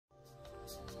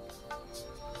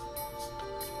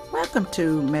Welcome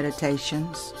to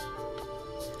Meditations.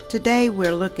 Today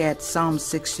we'll look at Psalm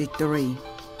 63.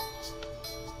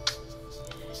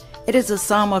 It is a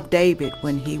psalm of David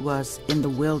when he was in the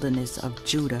wilderness of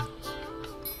Judah.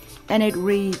 And it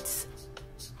reads,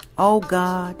 "O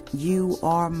God, you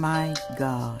are my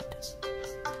God.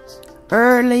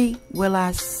 Early will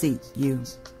I seek you.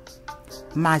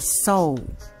 My soul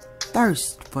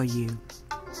thirsts for you.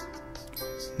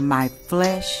 My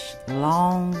flesh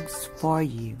longs for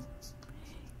you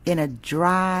in a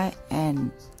dry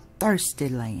and thirsty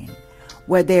land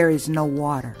where there is no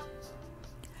water.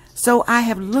 So I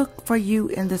have looked for you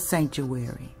in the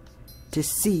sanctuary to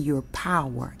see your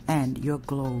power and your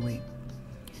glory.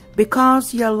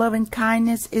 Because your loving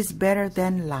kindness is better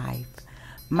than life,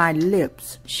 my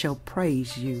lips shall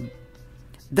praise you.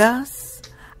 Thus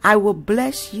I will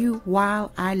bless you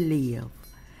while I live.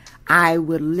 I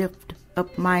will lift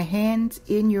up my hands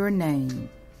in your name.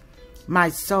 My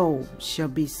soul shall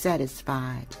be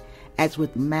satisfied as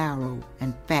with marrow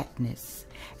and fatness,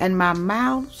 and my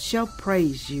mouth shall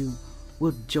praise you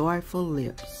with joyful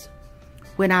lips.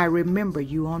 When I remember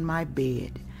you on my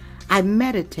bed, I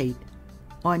meditate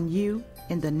on you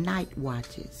in the night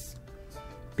watches,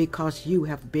 because you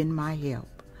have been my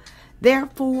help.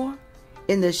 Therefore,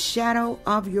 in the shadow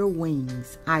of your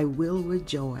wings, I will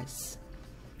rejoice.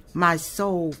 My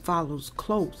soul follows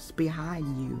close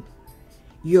behind you.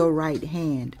 Your right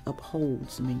hand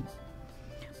upholds me.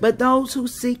 But those who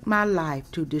seek my life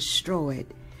to destroy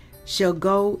it shall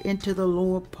go into the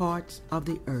lower parts of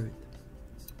the earth.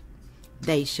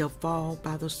 They shall fall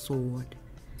by the sword.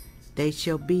 They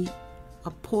shall be a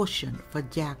portion for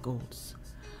jackals.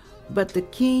 But the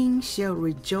king shall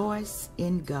rejoice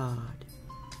in God.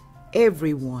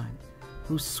 Everyone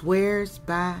who swears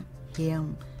by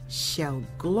him shall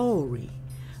glory,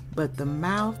 but the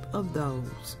mouth of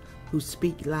those who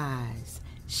speak lies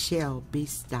shall be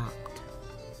stopped."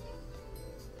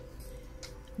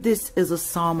 This is a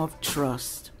psalm of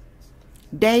trust.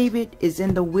 David is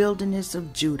in the wilderness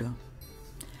of Judah.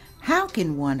 How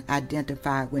can one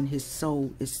identify when his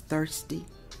soul is thirsty?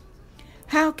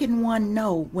 How can one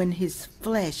know when his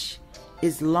flesh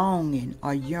is longing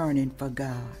or yearning for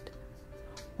God?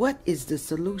 What is the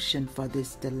solution for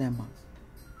this dilemma?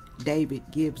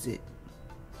 David gives it.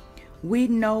 We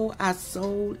know our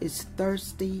soul is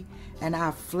thirsty and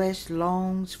our flesh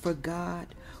longs for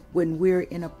God when we're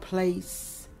in a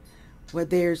place where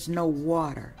there's no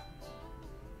water,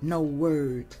 no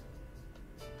word.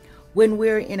 When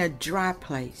we're in a dry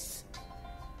place,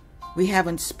 we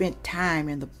haven't spent time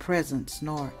in the presence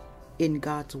nor in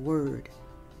God's word.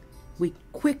 We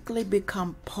quickly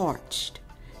become parched,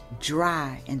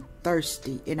 dry, and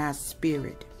thirsty in our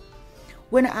spirit.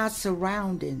 When our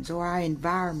surroundings or our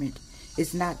environment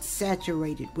is not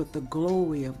saturated with the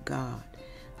glory of God,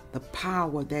 the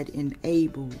power that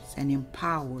enables and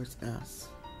empowers us.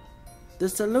 The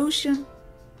solution?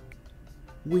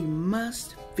 We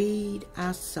must feed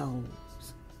our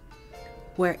souls.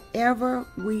 Wherever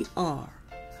we are,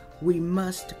 we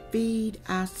must feed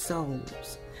our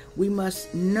souls. We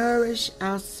must nourish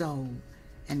our soul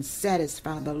and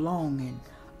satisfy the longing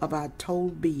of our total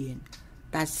being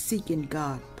by seeking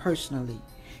God personally,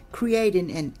 creating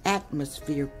an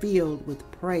atmosphere filled with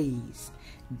praise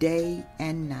day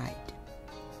and night.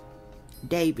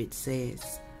 David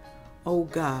says, "O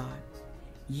God,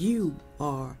 you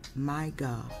are my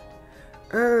God.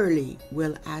 Early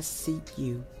will I seek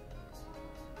you."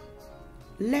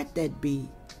 Let that be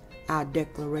our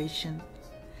declaration.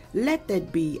 Let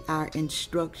that be our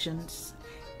instructions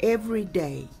every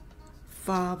day.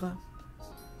 Father,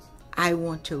 I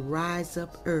want to rise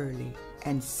up early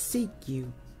and seek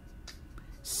you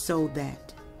so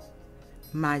that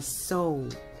my soul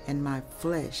and my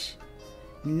flesh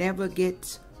never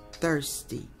gets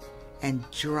thirsty and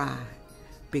dry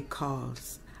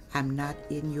because I'm not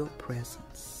in your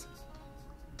presence.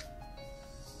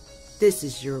 This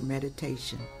is your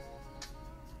meditation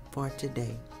for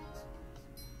today.